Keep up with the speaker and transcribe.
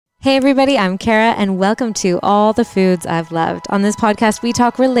Hey everybody, I'm Kara and welcome to All the Foods I've Loved. On this podcast, we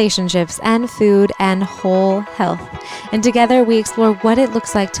talk relationships and food and whole health. And together we explore what it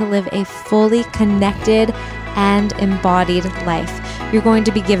looks like to live a fully connected and embodied life. You're going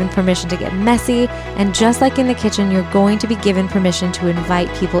to be given permission to get messy, and just like in the kitchen, you're going to be given permission to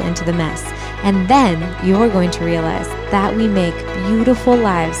invite people into the mess. And then you're going to realize that we make beautiful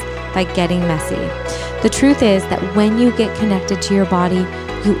lives by getting messy. The truth is that when you get connected to your body,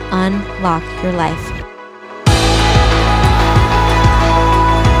 you unlock your life.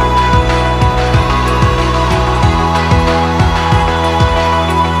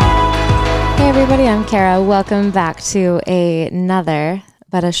 Hey everybody, I'm Kara. Welcome back to another,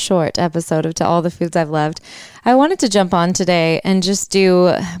 but a short episode of To All the Foods I've Loved. I wanted to jump on today and just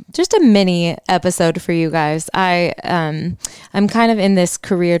do just a mini episode for you guys. I'm kind of in this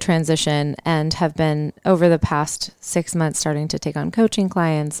career transition and have been over the past 6 months starting to take on coaching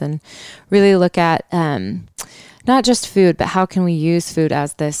clients and really look at not just food, but how can we use food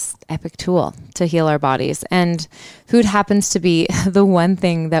as this epic tool to heal our bodies. And food happens to be the one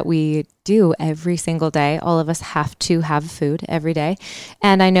thing that we do every single day. All of us have to have food every day.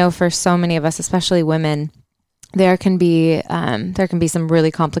 And I know for so many of us, especially women, there can be some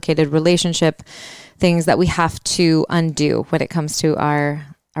really complicated relationship things that we have to undo when it comes to our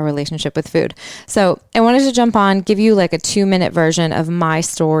relationship with food. So I wanted to jump on, give you like a 2-minute version of my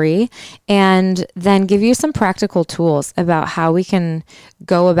story, and then give you some practical tools about how we can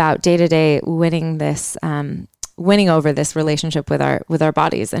go about day to day winning over this relationship with our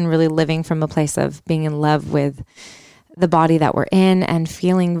bodies and really living from a place of being in love with the body that we're in and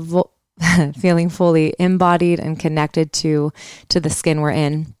feeling fully embodied and connected to the skin we're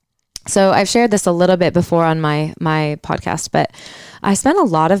in. So I've shared this a little bit before on my podcast, but I spent a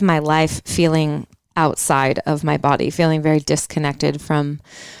lot of my life feeling outside of my body, feeling very disconnected from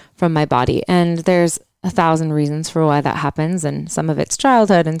my body. And there's 1,000 reasons for why that happens. And some of it's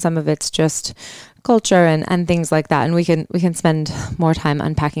childhood and some of it's just culture and things like that. And we can spend more time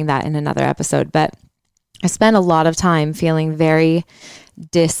unpacking that in another episode. But I spent a lot of time feeling very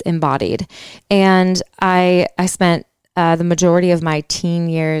disembodied. And I spent the majority of my teen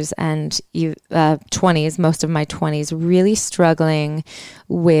years and 20s, most of my 20s, really struggling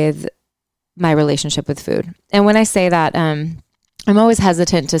with my relationship with food. And when I say that, I'm always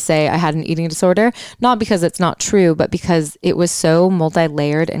hesitant to say I had an eating disorder, not because it's not true, but because it was so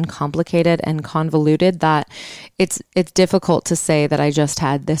multi-layered and complicated and convoluted that it's difficult to say that I just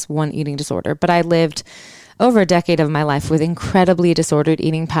had this one eating disorder. But I lived over a decade of my life with incredibly disordered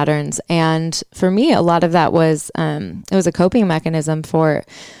eating patterns. And for me, a lot of that was, it was a coping mechanism for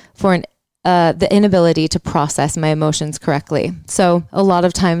the inability to process my emotions correctly. So a lot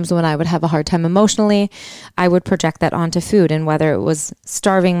of times when I would have a hard time emotionally, I would project that onto food, and whether it was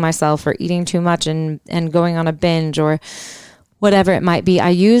starving myself or eating too much and going on a binge or whatever it might be, I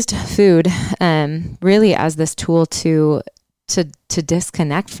used food really as this tool to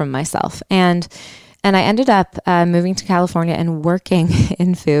disconnect from myself. And I ended up moving to California and working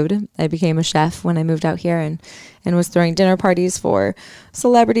in food. I became a chef when I moved out here and was throwing dinner parties for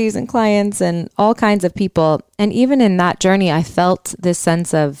celebrities and clients and all kinds of people. And even in that journey, I felt this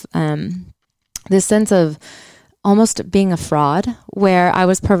sense of almost being a fraud, where I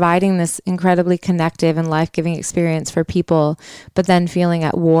was providing this incredibly connective and life-giving experience for people, but then feeling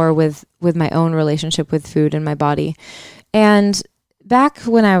at war with my own relationship with food and my body. And back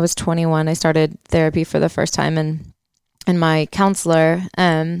when I was 21, I started therapy for the first time, and my counselor,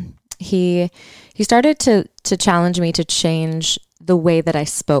 he started to challenge me to change the way that I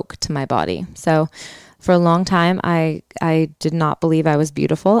spoke to my body. So for a long time, I did not believe I was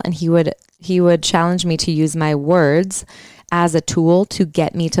beautiful, and he would challenge me to use my words as a tool to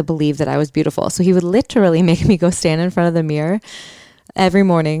get me to believe that I was beautiful. So he would literally make me go stand in front of the mirror every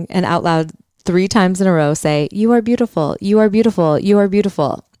morning and out loud 3 times in a row say, "You are beautiful, you are beautiful, you are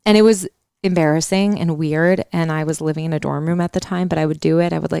beautiful." And it was embarrassing and weird. And I was living in a dorm room at the time, but I would do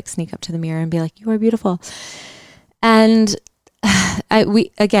it. I would like sneak up to the mirror and be like, "You are beautiful." And we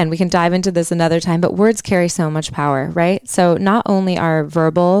can dive into this another time, but words carry so much power, right? So not only our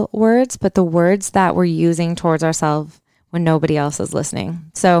verbal words, but the words that we're using towards ourselves when nobody else is listening.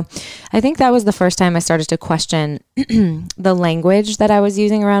 So I think that was the first time I started to question the language that I was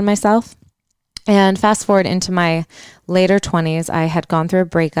using around myself. And fast forward into my later 20s, I had gone through a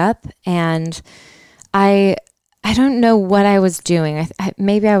breakup, and I don't know what I was doing.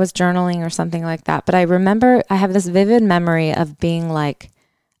 Maybe I was journaling or something like that. But I remember I have this vivid memory of being like,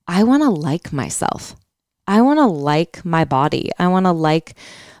 I want to like myself. I want to like my body. I want to like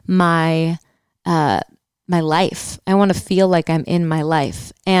my my life. I want to feel like I'm in my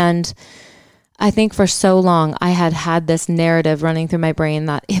life. And I think for so long I had this narrative running through my brain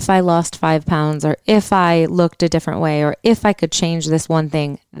that if I lost 5 pounds, or if I looked a different way, or if I could change this one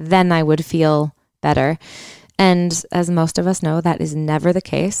thing, then I would feel better. And as most of us know, that is never the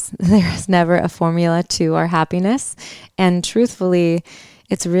case. There is never a formula to our happiness. And truthfully,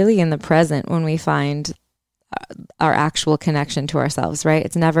 it's really in the present when we find our actual connection to ourselves, right?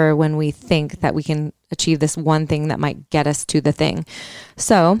 It's never when we think that we can achieve this one thing that might get us to the thing.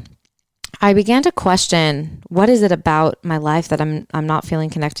 So I began to question, what is it about my life that I'm not feeling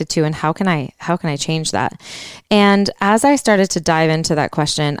connected to, and how can I change that? And as I started to dive into that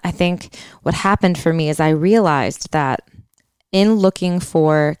question, I think what happened for me is I realized that in looking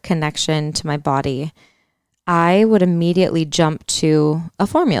for connection to my body, I would immediately jump to a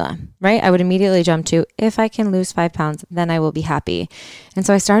formula, right? I would immediately jump to, if I can lose 5 pounds, then I will be happy. And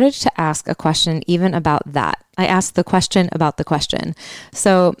so I started to ask a question even about that. I asked the question about the question.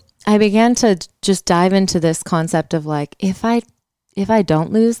 So I began to just dive into this concept of like, if I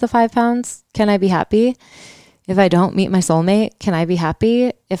don't lose the 5 pounds, can I be happy? If I don't meet my soulmate, can I be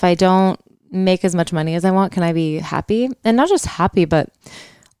happy? If I don't make as much money as I want, can I be happy? And not just happy, but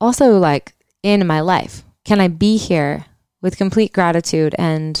also like in my life. Can I be here with complete gratitude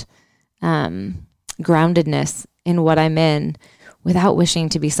and groundedness in what I'm in without wishing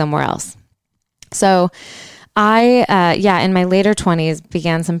to be somewhere else? So I, in my later 20s,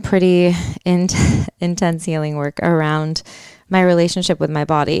 began some pretty intense healing work around my relationship with my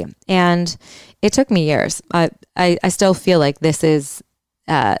body. And it took me years. I still feel like this is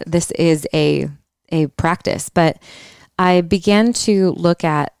a practice, but I began to look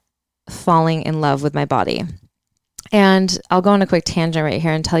at falling in love with my body. And I'll go on a quick tangent right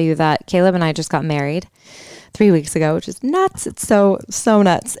here and tell you that Caleb and I just got married 3 weeks ago, which is nuts. It's so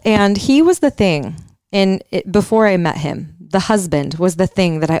nuts. And he was the thing before I met him. The husband was the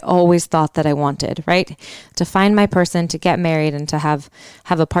thing that I always thought that I wanted, right? To find my person, to get married, and to have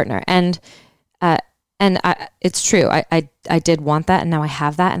a partner. And it's true. I did want that, and now I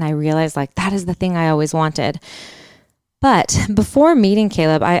have that, and I realized like that is the thing I always wanted. But before meeting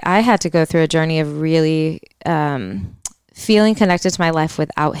Caleb, I had to go through a journey of really feeling connected to my life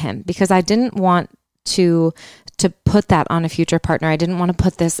without him, because I didn't want to put that on a future partner. I didn't want to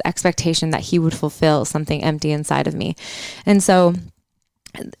put this expectation that he would fulfill something empty inside of me. And so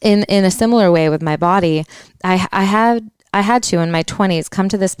in a similar way with my body, I had to, in my 20s, come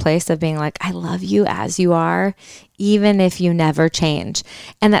to this place of being like, I love you as you are, even if you never change.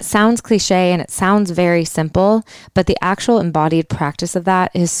 And that sounds cliche and it sounds very simple, but the actual embodied practice of that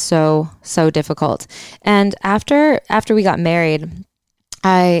is so difficult. And after we got married,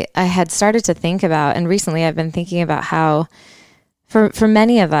 I had started to think about, and recently I've been thinking about how for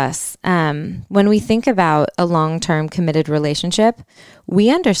many of us, when we think about a long-term committed relationship, we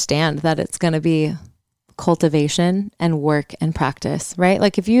understand that it's going to be cultivation and work and practice, right?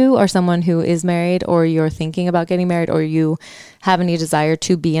 Like if you are someone who is married, or you're thinking about getting married, or you have any desire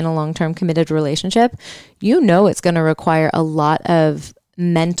to be in a long-term committed relationship, you know it's going to require a lot of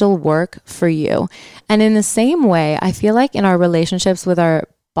mental work for you. And in the same way, I feel like in our relationships with our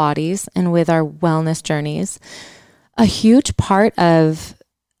bodies and with our wellness journeys, a huge part of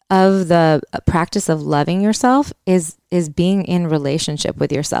the practice of loving yourself is being in relationship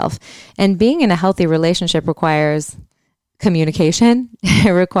with yourself. And being in a healthy relationship requires communication. It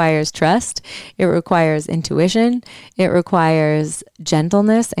requires trust. It requires intuition. It requires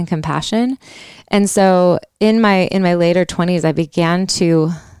gentleness and compassion. And so in my later 20s, I began to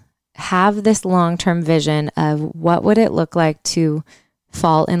have this long-term vision of what would it look like to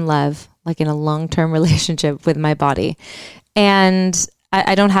fall in love, like in a long-term relationship with my body. And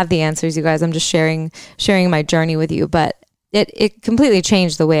I don't have the answers, you guys. I'm just sharing my journey with you, but it completely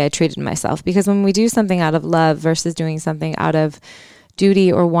changed the way I treated myself, because when we do something out of love versus doing something out of duty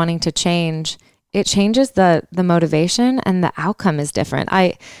or wanting to change, it changes the motivation, and the outcome is different.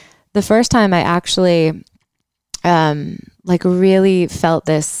 The first time I actually really felt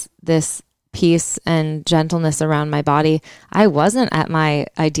this peace and gentleness around my body, I wasn't at my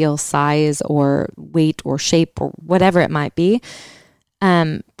ideal size or weight or shape or whatever it might be.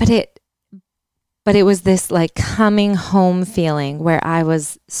 But it was this like coming home feeling where I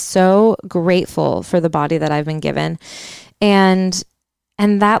was so grateful for the body that I've been given. And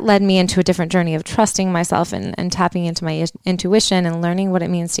that led me into a different journey of trusting myself and tapping into my intuition and learning what it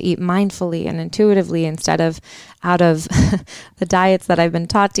means to eat mindfully and intuitively instead of out of the diets that I've been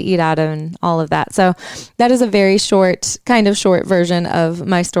taught to eat out of and all of that. So that is a very short version of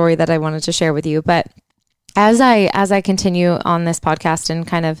my story that I wanted to share with you. But as I continue on this podcast and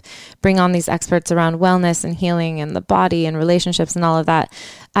kind of bring on these experts around wellness and healing and the body and relationships and all of that,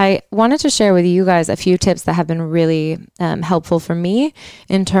 I wanted to share with you guys a few tips that have been really helpful for me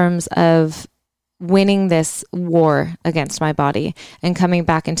in terms of winning this war against my body and coming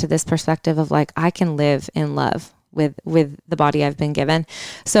back into this perspective of like, I can live in love with the body I've been given.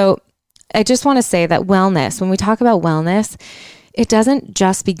 So I just want to say that wellness, when we talk about wellness, it doesn't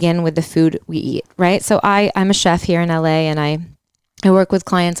just begin with the food we eat, right? So I'm a chef here in LA, and I work with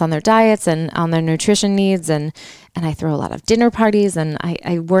clients on their diets and on their nutrition needs, and I throw a lot of dinner parties, and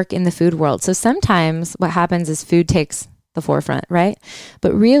I work in the food world. So sometimes what happens is food takes the forefront, right?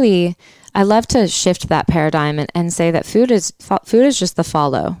 But really, I love to shift that paradigm and say that food is just the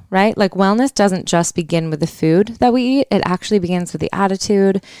follow, right? Like wellness doesn't just begin with the food that we eat. It actually begins with the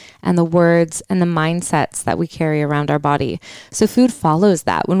attitude and the words and the mindsets that we carry around our body. So food follows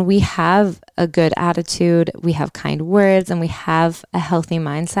that. When we have a good attitude, we have kind words, and we have a healthy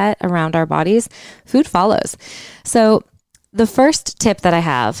mindset around our bodies, food follows. So the first tip that I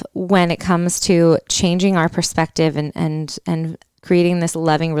have when it comes to changing our perspective and creating this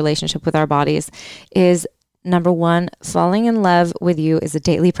loving relationship with our bodies is, number one, falling in love with you is a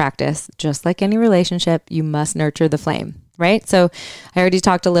daily practice. Just like any relationship, you must nurture the flame, right? So I already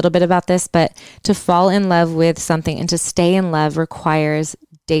talked a little bit about this, but to fall in love with something and to stay in love requires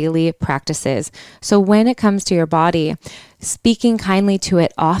daily practices. So when it comes to your body, speaking kindly to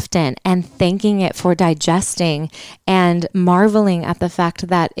it often and thanking it for digesting and marveling at the fact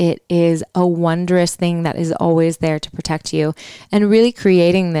that it is a wondrous thing that is always there to protect you, and really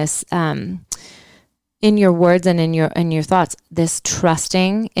creating this in your words and in your thoughts, this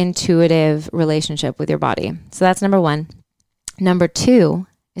trusting, intuitive relationship with your body. So that's number one. Number two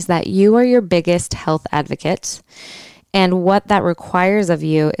is that you are your biggest health advocate. And what that requires of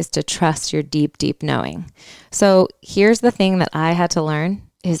you is to trust your deep, deep knowing. So here's the thing that I had to learn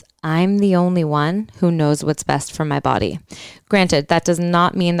is I'm the only one who knows what's best for my body. Granted, that does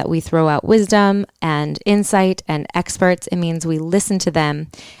not mean that we throw out wisdom and insight and experts. It means we listen to them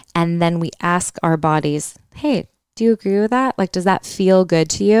and then we ask our bodies, hey, do you agree with that? Like, does that feel good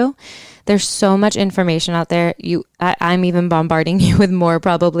to you? There's so much information out there. I'm even bombarding you with more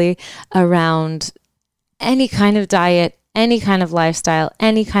probably around any kind of diet, any kind of lifestyle,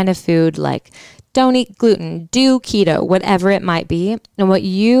 any kind of food, like don't eat gluten, do keto, whatever it might be. And what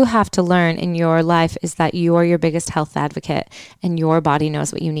you have to learn in your life is that you are your biggest health advocate and your body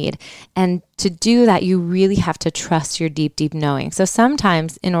knows what you need. And to do that, you really have to trust your deep, deep knowing. So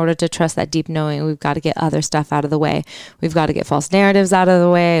sometimes in order to trust that deep knowing, we've got to get other stuff out of the way. We've got to get false narratives out of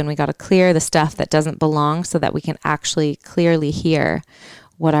the way, and we got to clear the stuff that doesn't belong so that we can actually clearly hear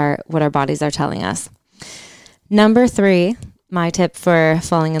what our bodies are telling us. Number three, my tip for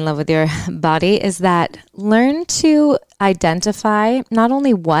falling in love with your body is that learn to identify not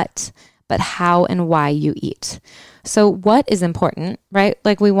only what, but how and why you eat. So what is important, right?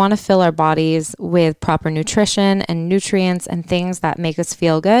 Like we want to fill our bodies with proper nutrition and nutrients and things that make us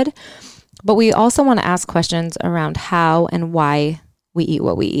feel good. But we also want to ask questions around how and why we eat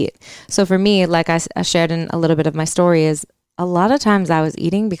what we eat. So for me, like I shared in a little bit of my story, is a lot of times I was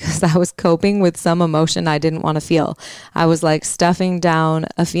eating because I was coping with some emotion I didn't want to feel. I was like stuffing down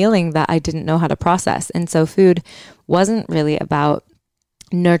a feeling that I didn't know how to process. And so food wasn't really about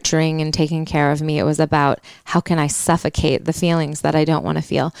nurturing and taking care of me. It was about how can I suffocate the feelings that I don't want to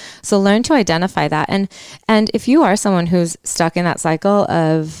feel. So learn to identify that. And if you are someone who's stuck in that cycle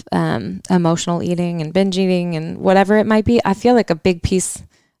of emotional eating and binge eating and whatever it might be, I feel like a big piece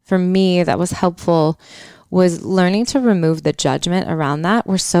for me that was helpful was learning to remove the judgment around that.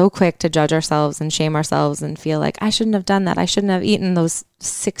 We're so quick to judge ourselves and shame ourselves and feel like I shouldn't have done that. I shouldn't have eaten those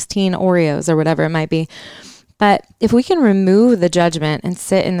 16 Oreos or whatever it might be. But if we can remove the judgment and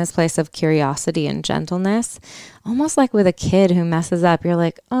sit in this place of curiosity and gentleness, almost like with a kid who messes up, you're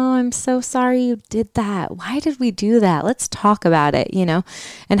like, oh, I'm so sorry you did that. Why did we do that? Let's talk about it,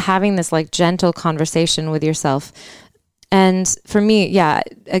 and having this like gentle conversation with yourself. And for me, yeah,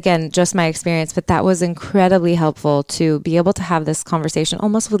 again, just my experience, but that was incredibly helpful to be able to have this conversation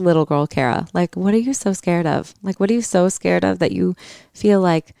almost with little girl Kara. Like, what are you so scared of? Like, what are you so scared of that you feel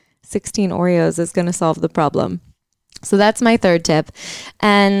like 16 Oreos is going to solve the problem? So that's my third tip.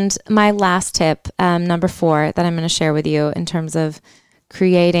 And my last tip, number 4, that I'm going to share with you in terms of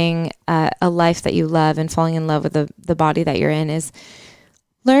creating a life that you love and falling in love with the body that you're in is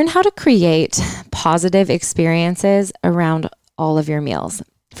learn how to create positive experiences around all of your meals.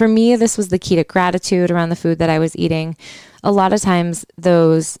 For me, this was the key to gratitude around the food that I was eating. A lot of times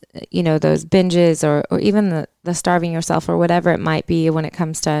those binges or even the starving yourself or whatever it might be when it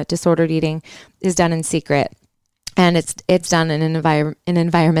comes to disordered eating is done in secret. And it's done in an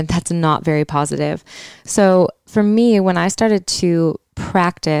environment that's not very positive. So for me, when I started to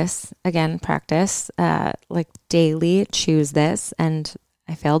practice, like daily, choose this, and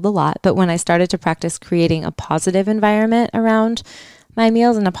I failed a lot. But when I started to practice creating a positive environment around my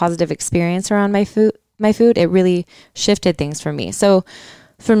meals and a positive experience around my food, it really shifted things for me. So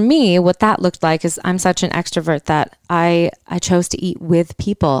for me, what that looked like is I'm such an extrovert that I chose to eat with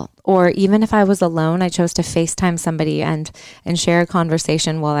people, or even if I was alone, I chose to FaceTime somebody and share a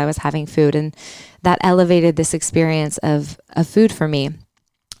conversation while I was having food. And that elevated this experience of food for me.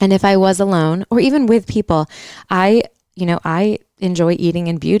 And if I was alone or even with people, I enjoy eating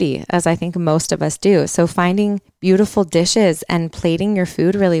in beauty, as I think most of us do. So finding beautiful dishes and plating your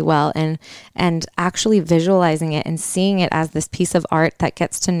food really well and actually visualizing it and seeing it as this piece of art that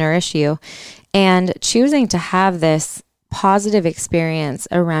gets to nourish you, and choosing to have this positive experience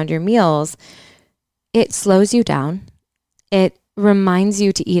around your meals, it slows you down. It reminds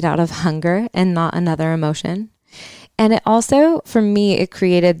you to eat out of hunger and not another emotion. And it also, for me, it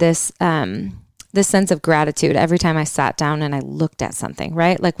created this sense of gratitude every time I sat down and I looked at something,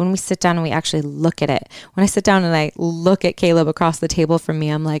 right? Like when we sit down and we actually look at it. When I sit down and I look at Caleb across the table from me,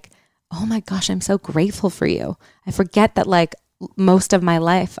 I'm like, oh my gosh, I'm so grateful for you. I forget that like most of my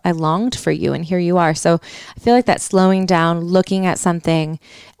life I longed for you, and here you are. So I feel like that slowing down, looking at something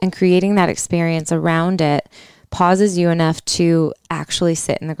and creating that experience around it pauses you enough to actually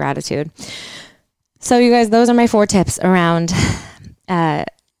sit in the gratitude. So you guys, those are my 4 tips around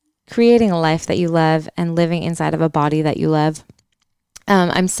creating a life that you love and living inside of a body that you love.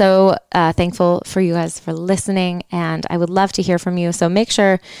 I'm so thankful for you guys for listening, and I would love to hear from you. So make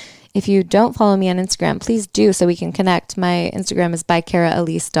sure, if you don't follow me on Instagram, please do so we can connect. My Instagram is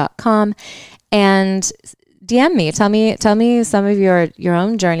bykaraelise.com, and DM me. Tell me some of your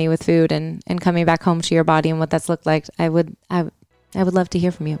own journey with food and coming back home to your body and what that's looked like. I would love to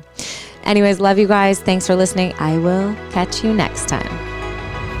hear from you. Anyways, love you guys. Thanks for listening. I will catch you next time.